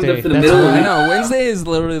gonna come Wednesday. up for the That's middle of why. I know. Wednesday is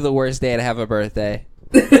literally the worst day to have a birthday.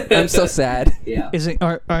 I'm so sad. Yeah.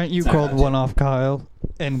 Aren't you Sorry, called Roger. one off Kyle?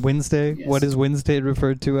 And Wednesday? Yes. What is Wednesday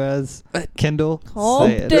referred to as? Kendall?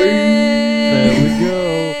 Hump Say it. day. There we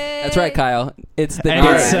go. That's right, Kyle. It's the And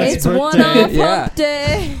day. it's Seth's It's one birthday. off Yeah. hump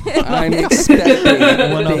day. I'm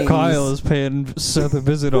expecting One of things. Kyle is paying Seth a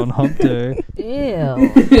visit on Hump Day.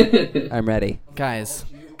 Ew. I'm ready. Guys,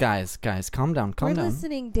 calm down, calm We're down.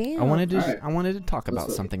 listening down. I wanted to Alright. I wanted to talk about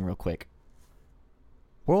Let's go. something real quick.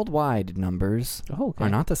 Worldwide numbers Oh, okay. are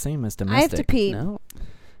not the same as I domestic. have to pee. No.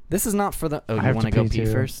 This is not for the. Oh, I you have want to to go pee pee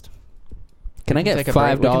too. first? Can I We get take a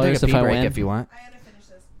break. We can $5 take a if pee I break win? if you want.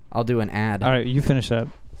 I'll do an ad. All right, you finish that.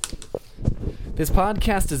 This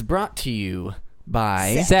podcast is brought to you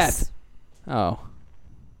by Seth. Oh.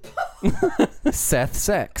 Seth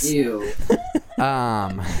Sex. Ew.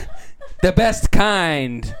 The best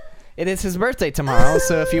kind. It is his birthday tomorrow,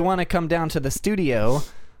 so if you want to come down to the studio,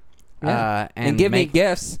 Yeah. and And give me make,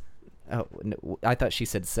 gifts. Oh, no, I thought she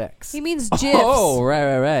said sex. He means gifs. Oh,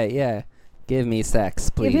 right. Yeah. Give me sex,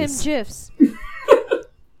 please. Give him gifs.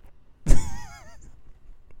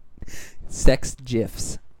 Sex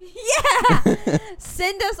gifs. Yeah.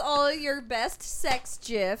 Send us all your best sex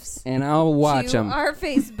gifs And I'll watch to them our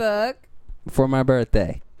Facebook. for my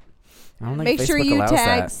birthday. I don't think Make sure Facebook you allows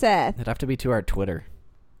tag that. Seth. It'd have to be to our Twitter.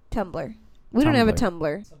 Tumblr. We don't have a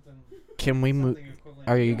Tumblr. Can we move?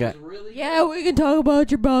 Are you got? Yeah, we can talk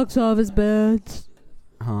about your box office bets.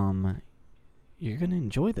 You're gonna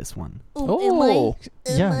enjoy this one. Oh.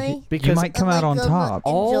 Yeah, you Because might come out on top.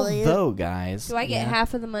 although, guys, Do I get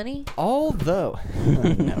half of the money? although,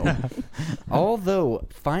 no, although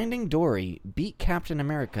Finding Dory beat Captain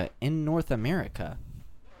America in North America,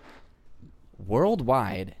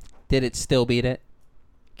 worldwide, Did it still beat it?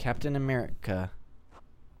 Captain America.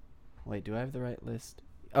 Wait, do I have the right list?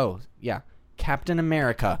 Oh, yeah. Captain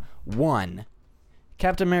America won.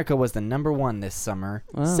 Captain America was the number one this summer.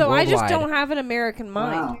 Wow. So I just worldwide. don't have an American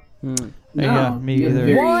mind. Wow. Hmm. Yeah, No, me you're either.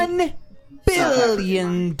 very- $1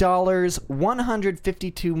 billion,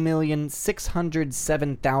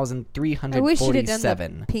 $152,607,347. I wish you'd have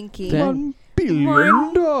done the pinky. Dang. $1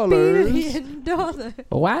 billion. $1 billion. What?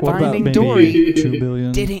 What about Finding maybe Dory $2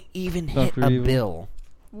 billion? Didn't even hit Dr. a Evil. bill.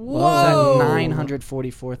 Whoa. It was at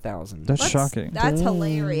 944,000. That's shocking. That's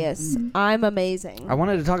hilarious. I'm amazing. I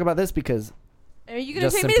wanted to talk about this because Are you gonna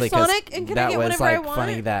just take me simply to 'cause Sonic and can I that get was whatever like I want?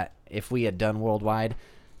 funny that if we had done worldwide,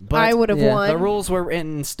 but I would have Yeah. won. the rules were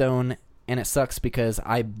written in stone, and it sucks because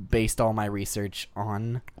I based all my research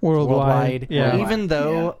on worldwide. Yeah. Even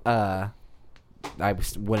though I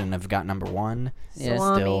wouldn't have got number one, Yeah.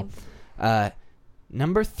 still.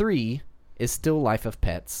 Number 3 is still Life of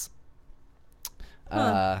Pets. Did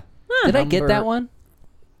I get number- that one?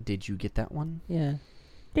 Did you get that one? Yeah.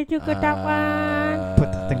 Did you get that one?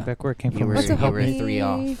 Put the thing back where it came you from. were- What's a you were puppy? 3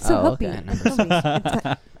 off. So Oh, puppy.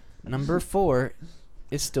 okay. Number 4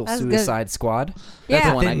 is still That's good. Suicide Squad. That's Yeah.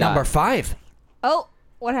 the one I Then got. number 5, Oh,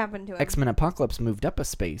 what happened to him? X-Men Apocalypse moved up a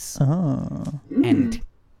space, Oh. and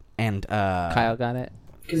Kyle got it.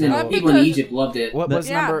 Because No. people in Because- Egypt loved it. what was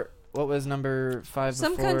Yeah. number 5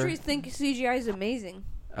 Some before? countries think CGI is amazing.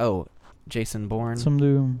 Oh, Jason Bourne. Some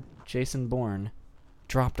do. Jason Bourne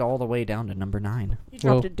dropped all the way down to number 9. You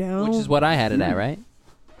dropped Whoa. it down. Which is what I had it at, right?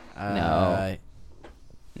 Uh,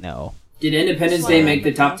 No. Did Independence Day make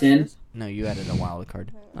the top 10? No, you added a wild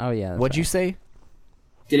card. Oh, yeah. What'd you say?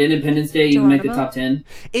 Did Independence Day even make the Geronimo? top 10?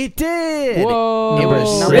 It did. Whoa. It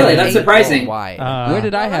was number Really? That's 8 surprising. worldwide. Where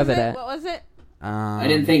did I What have was it at? What was it? I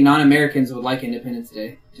didn't think non-Americans would like Independence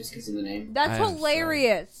Day just because of the name. That's I'm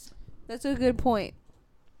hilarious. That's a good point.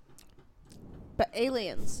 But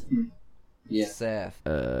aliens. Yeah. Seth,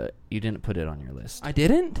 you didn't put it on your list. I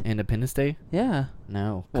didn't? Independence Day? Yeah.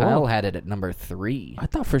 No. Whoa. Kyle had it at number 3. I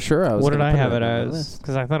thought for sure I was What did gonna I put have it on the as? list.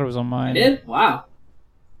 Because I thought it was on I mine. did? Wow.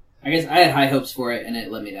 I guess I had high hopes for it, and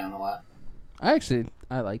it let me down a lot. I liked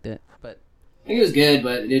it, but I think it was good,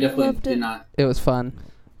 but it definitely Loved it. did not. it was fun.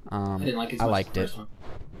 I didn't like it as I much liked as the it. first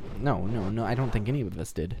one. No, I don't think any of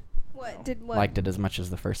us did. What did what? Liked it as much as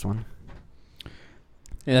the first one.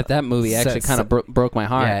 Yeah, that movie actually So- kind of broke my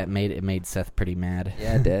heart. Yeah, it made Seth pretty mad.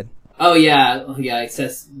 Yeah, it did. Oh yeah,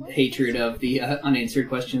 excess hatred of the unanswered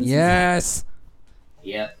questions. Yes.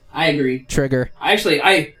 Yeah, I agree. Trigger. I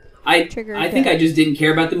think Triggered I death. just didn't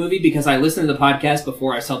care about the movie because I listened to the podcast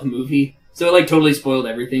before I saw the movie, so it like totally spoiled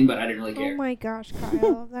everything. But I didn't really care. Oh my gosh,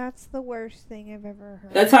 Kyle. That's the worst thing I've ever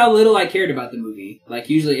heard. That's how little I cared about the movie. Like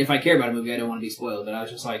usually, if I care about a movie, I don't want to be spoiled. But I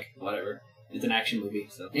was just like, whatever. It's an action movie.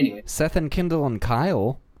 So anyway, Seth and Kendall and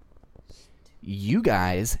Kyle, you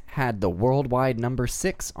guys had the worldwide number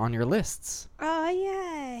 6 on your lists Oh,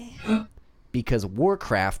 yay. because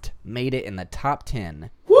Warcraft made it in the top 10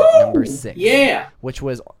 Woo! at number 6. Yeah. Which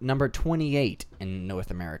was number 28 in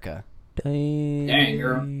North America. Dang,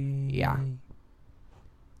 girl. Yeah.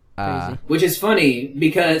 Crazy. Which is funny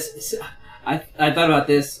because I thought about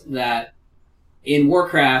this, that in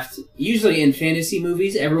Warcraft, usually in fantasy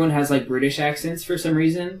movies, everyone has like British accents for some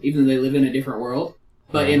reason, even though they live in a different world.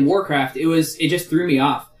 But in Warcraft, it just threw me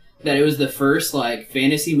off that it was the first like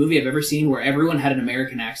fantasy movie I've ever seen where everyone had an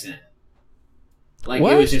American accent. Like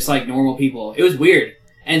What? it was just like normal people. It was weird.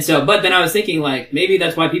 And so, but then I was thinking like maybe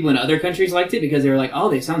that's why people in other countries liked it, because they were like, oh,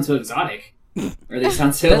 they sound so exotic, or they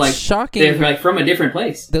sound so That's like shocking. they're like from a different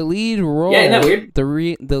place. The lead role. Yeah, isn't that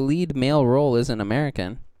weird? The lead male role isn't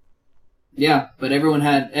American. Yeah, but everyone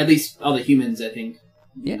had, at least all the humans, I think.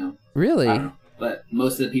 Yeah. You know, Really? I don't know. But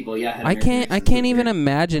most of the people, yeah, had I American can't accents. even Weird.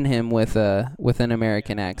 imagine him with an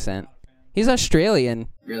American accent. He's Australian.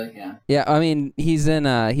 Really, yeah. Yeah, I mean he's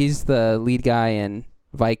the lead guy in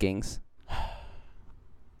Vikings.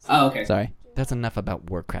 Oh, okay. Sorry. That's enough about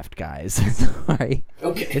Warcraft, guys. Sorry.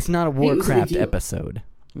 Okay. It's not a Hey, what's the Warcraft deal? episode.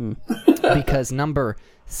 Mm. Because number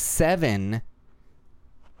 7...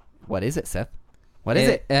 What is it, Seth? What is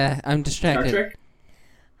it? I'm Star distracted. Trek?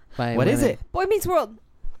 By What is women. it? Boy Meets World.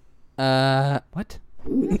 What?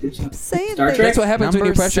 Ooh, good job. Saying Star things. Trek? That's what happens when you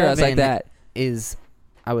Number pressure us like 7 that. Is...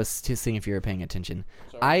 I was just seeing if you were paying attention.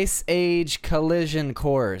 Ice Age Collision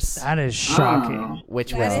Course, That is shocking. Oh.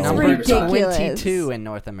 which That was is number ridiculous. 22 in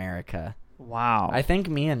North America. Wow. I think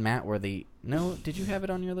me and Matt were the... No, did you have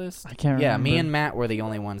it on your list? I can't Yeah, remember. me and Matt were the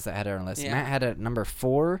only ones that had it on our list. Yeah. Matt had it at number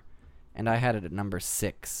 4, and I had it at number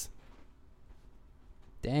 6.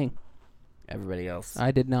 Dang. Everybody else.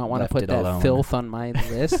 I did not want to Left put it that alone. filth on my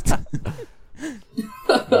list.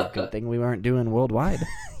 Good thing we weren't doing worldwide.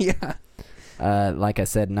 Yeah. Like I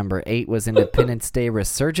said, number 8 was Independence Day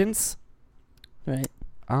Resurgence. Right.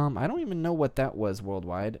 I don't even know what that was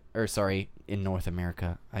worldwide. Or sorry, in North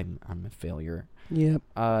America. I'm a failure. Yep.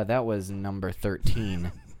 That was number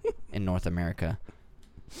 13 in North America.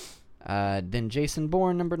 Then Jason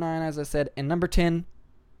Bourne, number 9, as I said. And number 10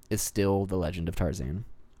 is still The Legend of Tarzan.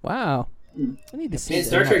 Wow. Hmm. I need to see And that.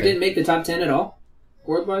 Star Trek didn't make the top 10 at all?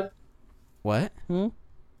 Worldwide? What? Hmm?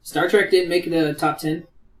 Star Trek didn't make the top 10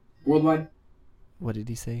 worldwide? What did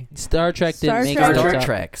he say? Star Trek didn't Star make Trek. the Star top-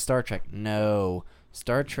 Trek. Star Trek. No.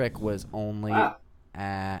 Star Trek was only Wow.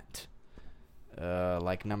 at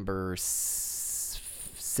like number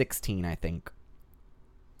 16, I think.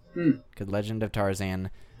 Hmm. Good Legend of Tarzan.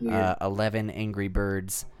 Weird. 11 Angry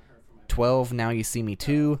Birds. 12 Now You See Me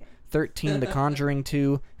 2. 13 The Conjuring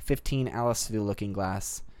 2. 15 Alice Through the Looking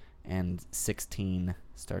Glass. And 16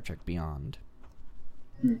 Star Trek Beyond.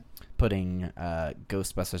 Hmm. Putting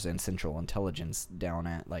Ghostbusters and Central Intelligence down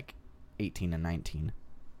at like 18 and 19.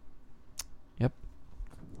 Yep.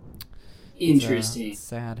 Interesting.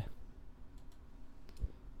 Sad.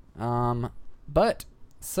 But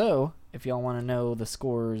so if y'all want to know the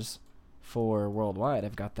scores for worldwide,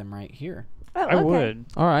 I've got them right here. Oh, I okay. would.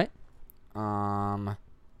 All right.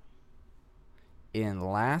 In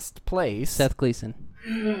last place, Seth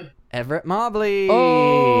Gleason. Everett Mobley.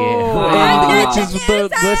 Wow. Which is the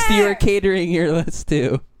list you were catering your list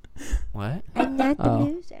to. What? I'm not the Oh.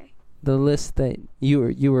 loser. The list that you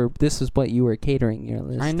were. This is what you were catering your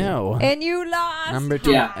list. I know. And you lost. Number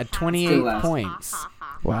 2 Yeah. at Still 28 last. points. To.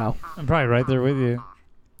 Wow. I'm probably right there with you.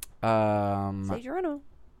 Say Toronto.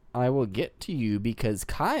 I will get to you because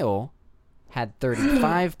Kyle had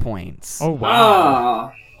 35 points. Oh,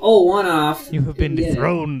 wow. Oh, one off. You have been Yeah.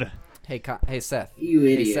 dethroned. Hey Seth. You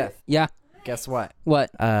Hey idiot. Seth. Yeah. Guess what?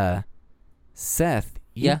 What? Seth,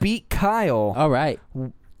 you Yeah. beat Kyle All right.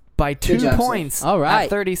 by 2 job, Seth. points. All right. At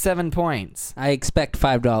 37 points. I expect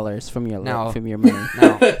 $5 from your No. from your money.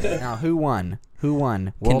 Now who won? Who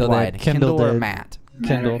won Kindle worldwide? did. Kindle or did. Matt?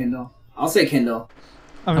 Matt or Kindle. I'll say Kindle.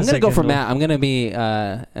 I'm gonna go for Kindle. Matt. I'm gonna be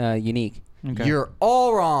unique. Okay. You're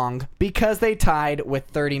all wrong because they tied with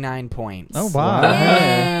 39 points. Oh, wow.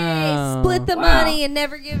 Wow. Split the Wow. money and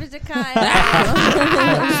never give it to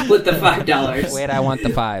Kyle. Split the $5. Wait, I want the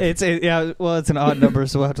 5. It's an odd number,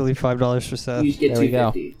 so we'll have to leave $5 for Seth. You get There we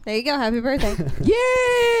go. $2.50. There you go. Happy birthday.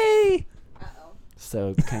 Yay!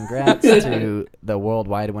 So congrats to the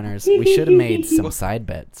worldwide winners. We should have made some side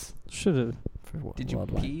bets Should have. for Did you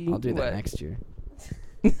worldwide. pee? I'll do that What? next year.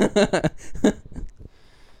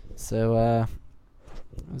 So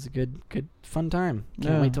it was a good fun time.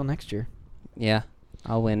 Can't Yeah. wait till next year. Yeah,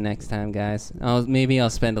 I'll win next time, guys. Maybe I'll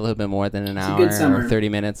spend a little bit more than an It's a hour good or summer. 30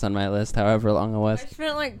 minutes on my list, however long it I was.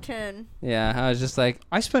 spent like 10. Yeah, I was just like,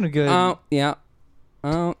 I spent a good. oh, yeah.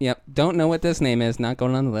 Oh, yep. Don't know what this name is. Not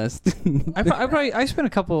going on the list. I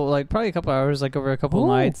spent probably a couple hours over a couple Ooh.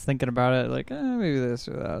 nights thinking about it. Maybe this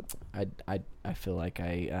or that. I feel like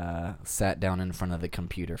I sat down in front of the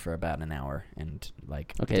computer for about an hour and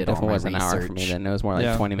Okay, did it all definitely my was an hour for me. research. Then it was more like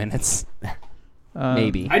Yeah. 20 minutes, Um,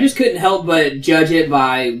 maybe. I just couldn't help but judge it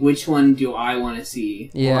by which one do I want to see,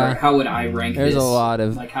 Yeah. or how would I rank There's this? a lot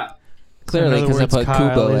of like how, clearly in other because I words, put Kyle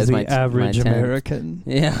Kubo is as the my average my 10th. American.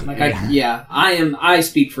 Yeah. I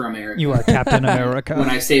speak for America. You are Captain America. when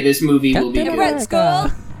I say this movie will be Captain good. Red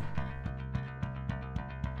Skull.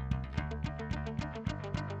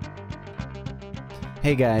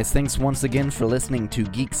 Hey guys, thanks once again for listening to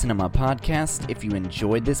Geek Cinema Podcast. If you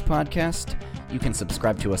enjoyed this podcast, you can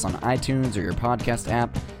subscribe to us on iTunes or your podcast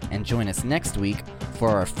app and join us next week for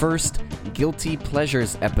our first Guilty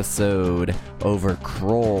Pleasures episode over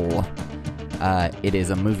Kroll. It is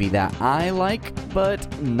a movie that I like,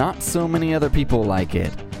 but not so many other people like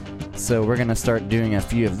it. So we're going to start doing a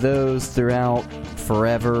few of those throughout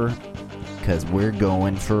forever, because we're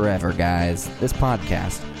going forever, guys. This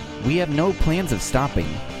podcast. We have no plans of stopping.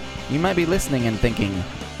 You might be listening and thinking,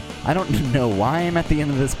 I don't know why I'm at the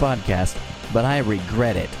end of this podcast, but I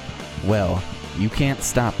regret it. Well, you can't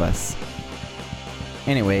stop us.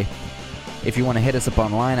 Anyway, if you want to hit us up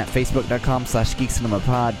online at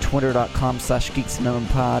facebook.com/geekcinemapod,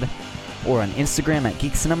 twitter.com/geekcinemapod, or on Instagram at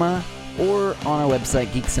geekcinema, or on our website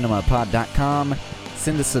geekcinemapod.com,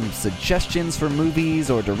 send us some suggestions for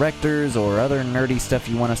movies or directors or other nerdy stuff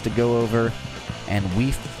you want us to go over, and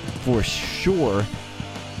we for sure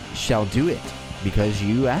shall do it because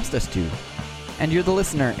you asked us to. And you're the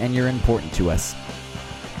listener and you're important to us.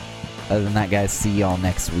 Other than that, guys, see y'all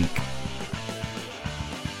next week.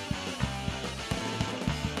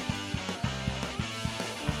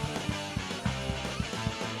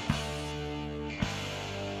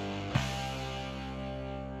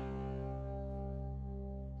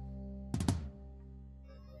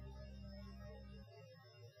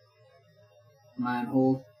 Am I on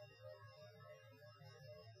hold?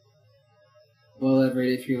 Well,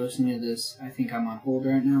 Everett, if you're listening to this, I think I'm on hold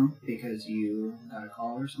right now because you got a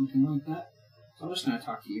call or something like that. So I'm just going to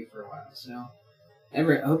talk to you for a while. So,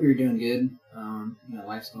 Everett, I hope you're doing good.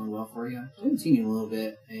 Life's going well for you. I haven't seen you in a little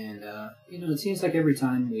bit, and, it seems like every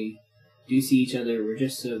time we do see each other, we're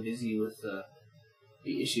just so busy with the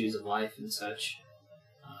issues of life and such.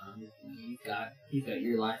 You've got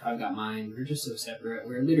your life, I've got mine. We're just so separate.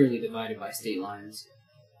 We're literally divided by state lines.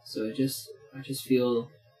 So I just feel,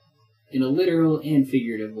 in a literal and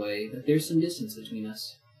figurative way, that there's some distance between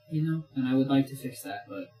us, and I would like to fix that,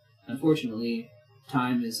 but unfortunately,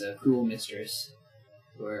 time is a cruel mistress,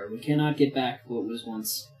 where we cannot get back what was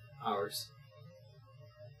once ours.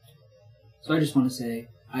 So I just want to say,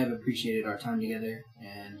 I have appreciated our time together,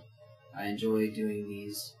 and I enjoy doing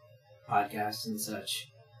these podcasts and such.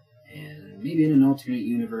 And maybe in an alternate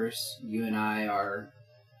universe, you and I are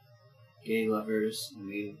gay lovers, and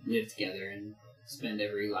we live together and spend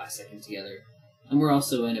every last second together. And we're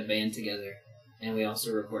also in a band together, and we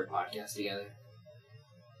also record podcasts together.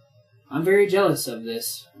 I'm very jealous of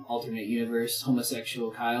this alternate universe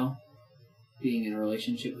homosexual Kyle being in a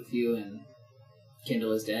relationship with you, and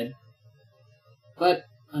Kendall is dead. But,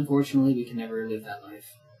 unfortunately, we can never live that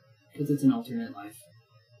life, because it's an alternate life.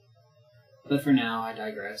 But for now, I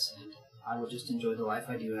digress, and I will just enjoy the life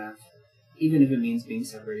I do have, even if it means being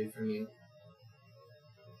separated from you.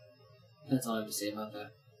 That's all I have to say about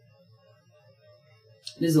that.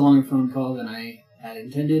 This is a longer phone call than I had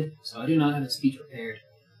intended, so I do not have a speech prepared.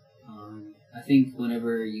 I think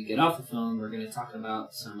whenever you get off the phone, we're going to talk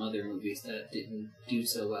about some other movies that didn't do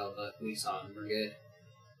so well, but we saw and were good.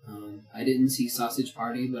 I didn't see Sausage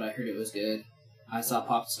Party, but I heard it was good. I saw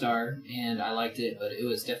Popstar, and I liked it, but it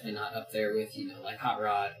was definitely not up there with, like Hot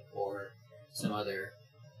Rod or some other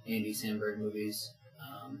Andy Samberg movies.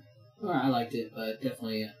 Or I liked it, but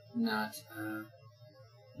definitely not a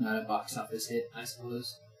box office hit, I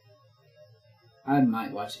suppose. I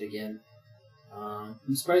might watch it again.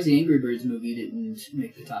 I'm surprised the Angry Birds movie didn't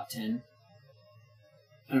make the top 10.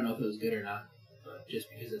 I don't know if it was good or not, but just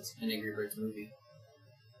because it's an Angry Birds movie.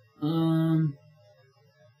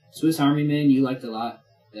 Swiss Army Man you liked a lot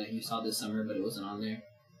that you saw this summer, but it wasn't on there.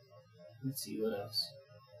 Let's see, what else?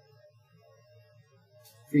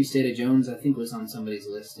 Free State of Jones, I think, was on somebody's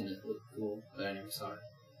list, and it looked cool, but I never saw it.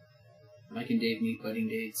 Mike and Dave Meet Wedding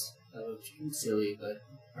Dates. That looked silly, but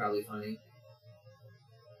probably funny.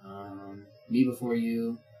 Me Before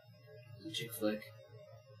You, a chick flick,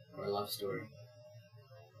 or a love story.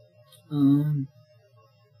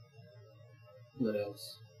 What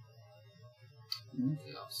else? What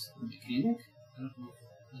else? A Mechanic? I don't know if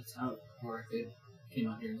that's how it worked. came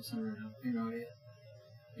out during the summer. No, I have no idea.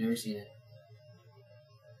 Never seen it.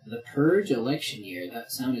 The Purge election year.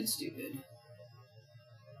 That sounded stupid.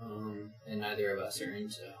 And neither of us are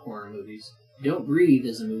into horror movies. Don't Breathe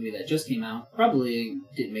is a movie that just came out. Probably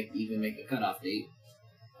didn't even make a cutoff date.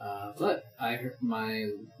 But I heard my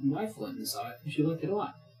wife went and saw it, and she liked it a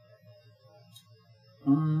lot.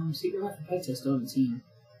 Secret Life of Pets I still haven't seen.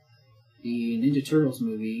 The Ninja Turtles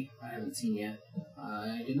movie I haven't seen yet.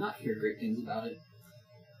 I did not hear great things about it.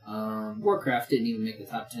 Warcraft didn't even make the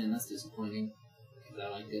top 10. That's disappointing because I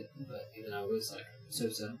liked it, but even though it was like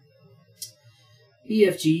so-so.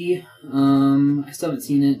 BFG. I still haven't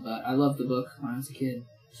seen it, but I loved the book when I was a kid,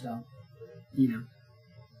 so you know.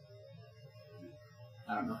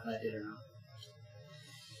 I don't know if that did or not.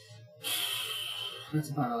 That's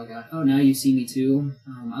about all I got. Oh, Now You See Me Too.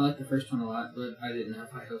 I like the first one a lot, but I didn't have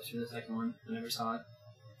high hopes for the second one. I never saw it.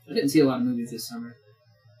 I didn't see a lot of movies this summer.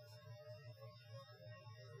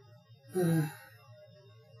 You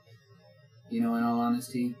know, in all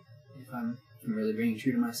honesty, if I'm really being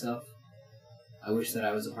true to myself, I wish that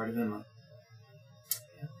I was a part of Emma.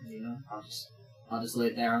 You know, I'll just lay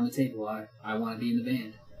it there on the table. I want to be in the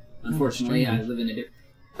band. Unfortunately, I live in a different...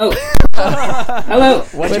 Oh! Hello!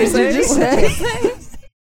 What did you just say?